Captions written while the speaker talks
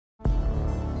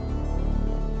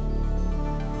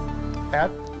At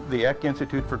the Eck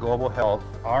Institute for Global Health,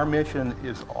 our mission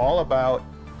is all about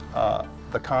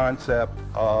the concept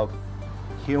of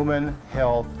human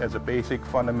health as a basic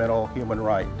fundamental human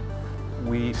right.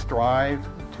 We strive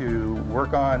to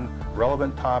work on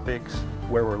relevant topics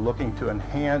where we're looking to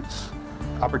enhance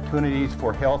opportunities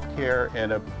for health care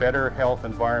and a better health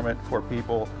environment for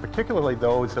people, particularly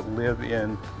those that live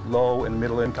in low and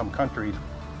middle income countries.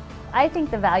 I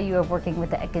think the value of working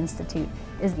with the Eck Institute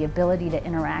is the ability to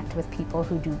interact with people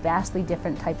who do vastly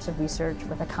different types of research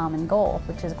with a common goal,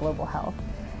 which is global health.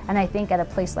 And I think at a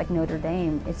place like Notre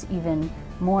Dame, it's even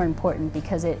more important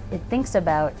because it thinks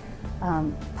about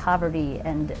poverty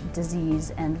and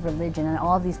disease and religion and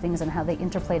all of these things and how they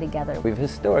interplay together. We've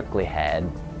historically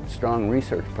had strong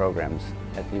research programs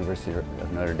at the University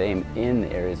of Notre Dame in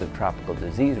the areas of tropical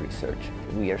disease research.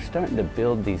 We are starting to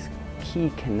build these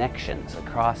key connections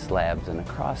across labs and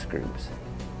across groups.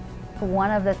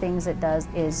 One of the things it does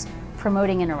is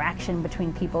promoting interaction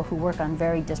between people who work on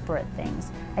very disparate things.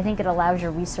 I think it allows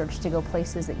your research to go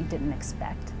places that you didn't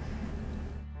expect.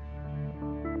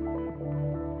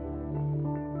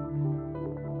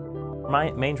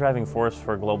 My main driving force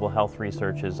for global health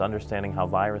research is understanding how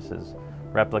viruses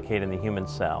replicate in the human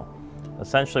cell.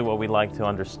 Essentially what we'd like to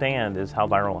understand is how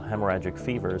viral hemorrhagic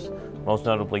fevers, most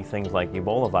notably things like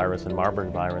Ebola virus and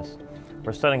Marburg virus,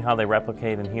 we're studying how they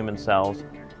replicate in human cells.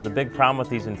 The big problem with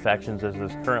these infections is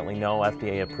there's currently no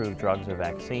FDA-approved drugs or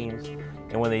vaccines,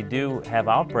 and when they do have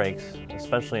outbreaks,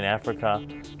 especially in Africa,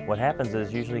 what happens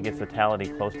is usually get fatality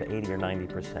close to 80 or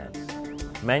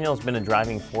 90%. Emmanuel's been a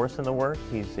driving force in the work.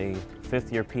 He's a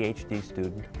fifth-year PhD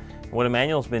student. And what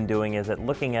Emmanuel's been doing is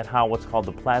looking at how what's called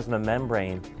the plasma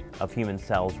membrane of human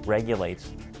cells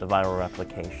regulates the viral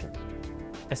replication.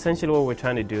 Essentially what we're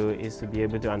trying to do is to be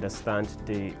able to understand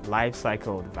the life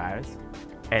cycle of the virus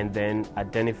and then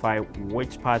identify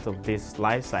which part of this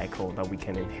life cycle that we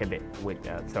can inhibit with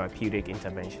therapeutic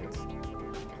interventions.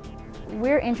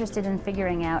 We're interested in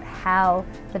figuring out how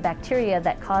the bacteria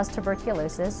that cause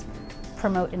tuberculosis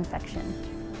promote infection.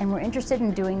 And we're interested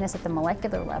in doing this at the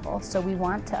molecular level, so we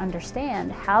want to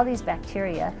understand how these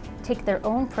bacteria take their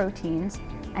own proteins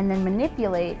and then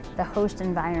manipulate the host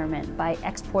environment by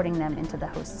exporting them into the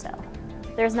host cell.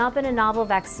 There's not been a novel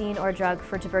vaccine or drug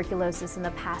for tuberculosis in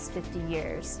the past 50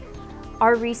 years.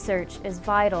 Our research is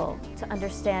vital to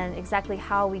understand exactly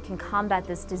how we can combat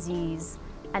this disease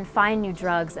and find new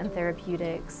drugs and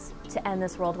therapeutics to end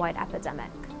this worldwide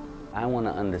epidemic. I want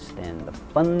to understand the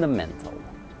fundamental,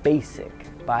 basic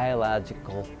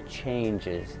biological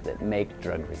changes that make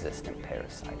drug-resistant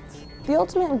parasites. The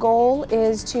ultimate goal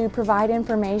is to provide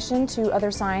information to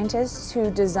other scientists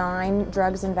who design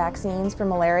drugs and vaccines for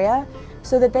malaria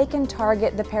so that they can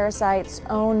target the parasite's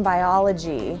own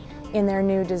biology in their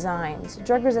new designs.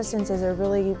 Drug resistance is a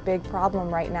really big problem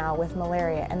right now with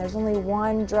malaria, and there's only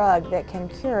one drug that can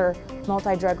cure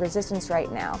multi-drug resistance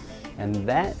right now. And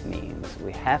that means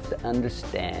we have to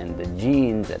understand the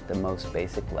genes at the most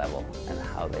basic level and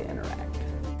how they interact.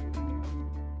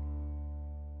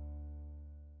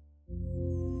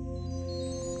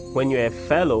 When you're a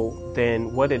fellow,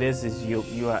 then what it is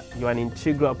you are an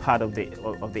integral part of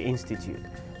the institute,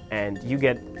 and you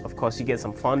get, of course, you get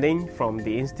some funding from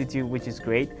the institute, which is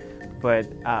great. But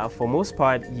for most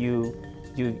part, you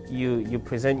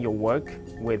present your work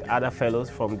with other fellows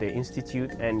from the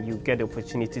institute, and you get the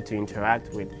opportunity to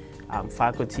interact with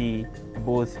faculty,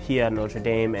 both here at Notre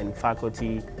Dame, and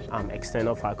faculty,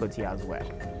 external faculty as well.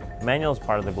 Emmanuel's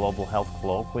part of the Global Health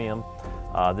Colloquium.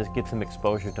 This gets him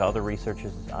exposure to other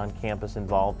researchers on campus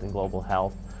involved in global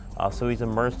health. So he's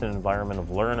immersed in an environment of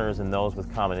learners and those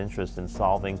with common interest in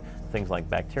solving things like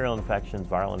bacterial infections,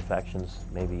 viral infections,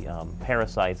 maybe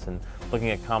parasites, and looking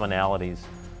at commonalities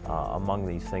among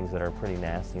these things that are pretty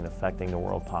nasty and affecting the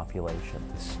world population.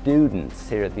 Students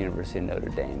here at the University of Notre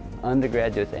Dame,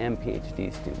 undergraduates and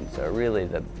PhD students, are really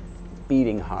the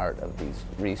beating heart of these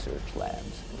research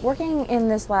labs. Working in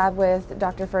this lab with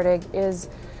Dr. Fertig is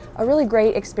a really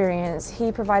great experience.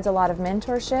 He provides a lot of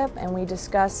mentorship, and we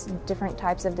discuss different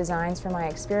types of designs for my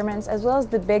experiments, as well as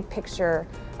the big picture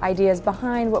ideas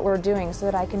behind what we're doing, so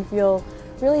that I can feel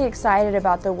really excited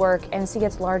about the work and see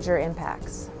its larger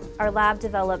impacts. Our lab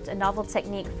developed a novel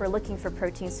technique for looking for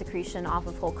protein secretion off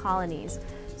of whole colonies,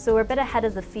 so we're a bit ahead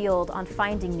of the field on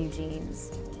finding new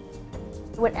genes.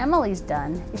 What Emily's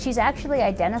done is she's actually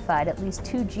identified at least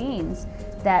 2 genes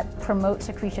that promote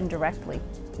secretion directly.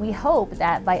 We hope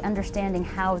that by understanding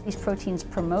how these proteins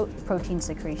promote protein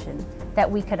secretion, that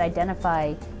we could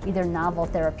identify either novel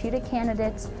therapeutic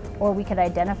candidates, or we could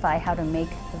identify how to make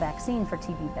the vaccine for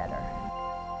TB better.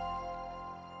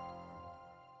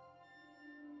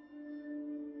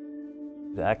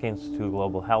 The Eck Institute of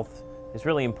Global Health is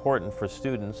really important for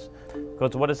students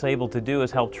because what it's able to do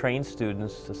is help train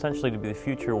students essentially to be the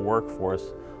future workforce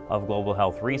of global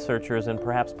health researchers and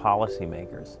perhaps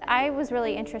policymakers. I was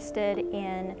really interested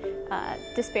in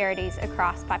disparities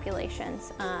across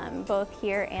populations, both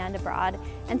here and abroad.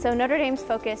 And so Notre Dame's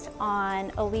focus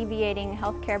on alleviating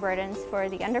healthcare burdens for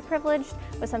the underprivileged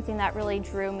was something that really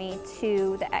drew me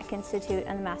to the Eck Institute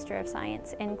and the Master of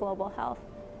Science in Global Health.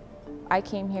 I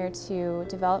came here to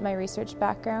develop my research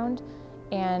background,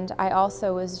 and I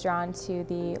also was drawn to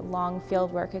the long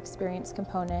fieldwork experience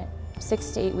component.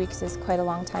 6 to 8 weeks is quite a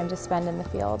long time to spend in the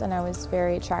field, and I was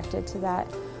very attracted to that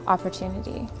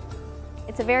opportunity.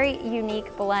 It's a very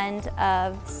unique blend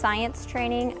of science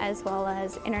training as well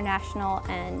as international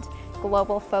and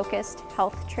global focused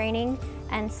health training.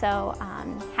 And so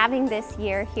having this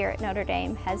year here at Notre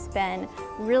Dame has been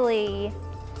really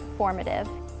formative.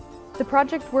 The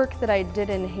project work that I did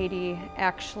in Haiti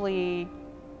actually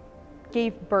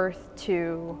gave birth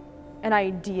to an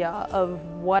idea of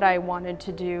what I wanted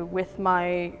to do with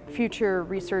my future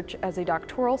research as a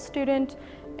doctoral student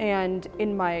and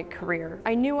in my career.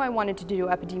 I knew I wanted to do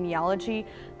epidemiology,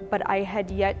 but I had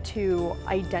yet to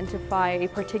identify a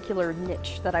particular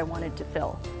niche that I wanted to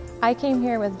fill. I came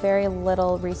here with very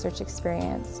little research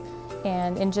experience,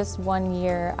 and in just 1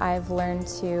 year I've learned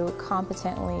to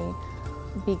competently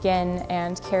begin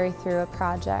and carry through a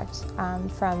project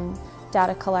from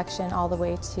data collection all the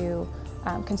way to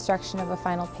construction of a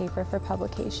final paper for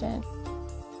publication.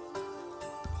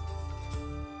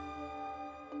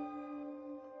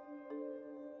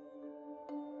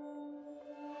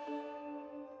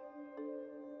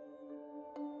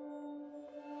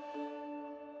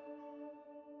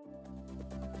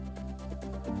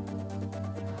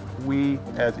 We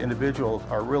as individuals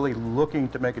are really looking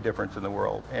to make a difference in the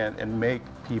world and make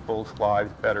people's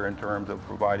lives better in terms of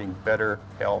providing better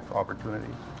health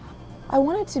opportunities. I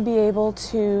wanted to be able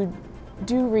to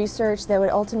do research that would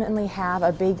ultimately have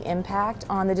a big impact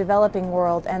on the developing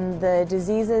world and the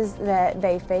diseases that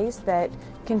they face that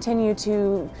continue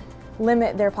to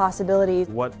limit their possibilities.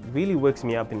 What really wakes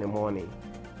me up in the morning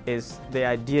is the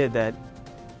idea that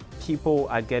people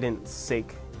are getting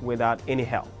sick without any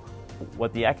help.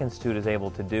 What the Eck Institute is able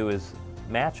to do is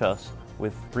match us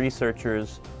with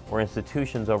researchers or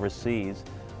institutions overseas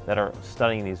that are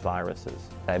studying these viruses.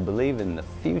 I believe in the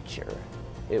future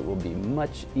it will be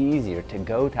much easier to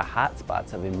go to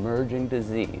hotspots of emerging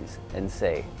disease and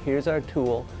say, here's our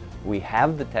tool, we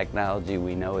have the technology,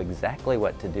 we know exactly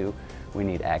what to do. We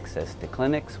need access to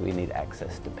clinics, we need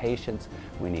access to patients,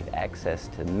 we need access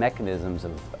to mechanisms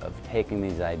of taking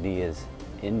these ideas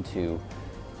into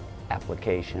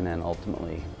application and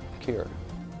ultimately cure.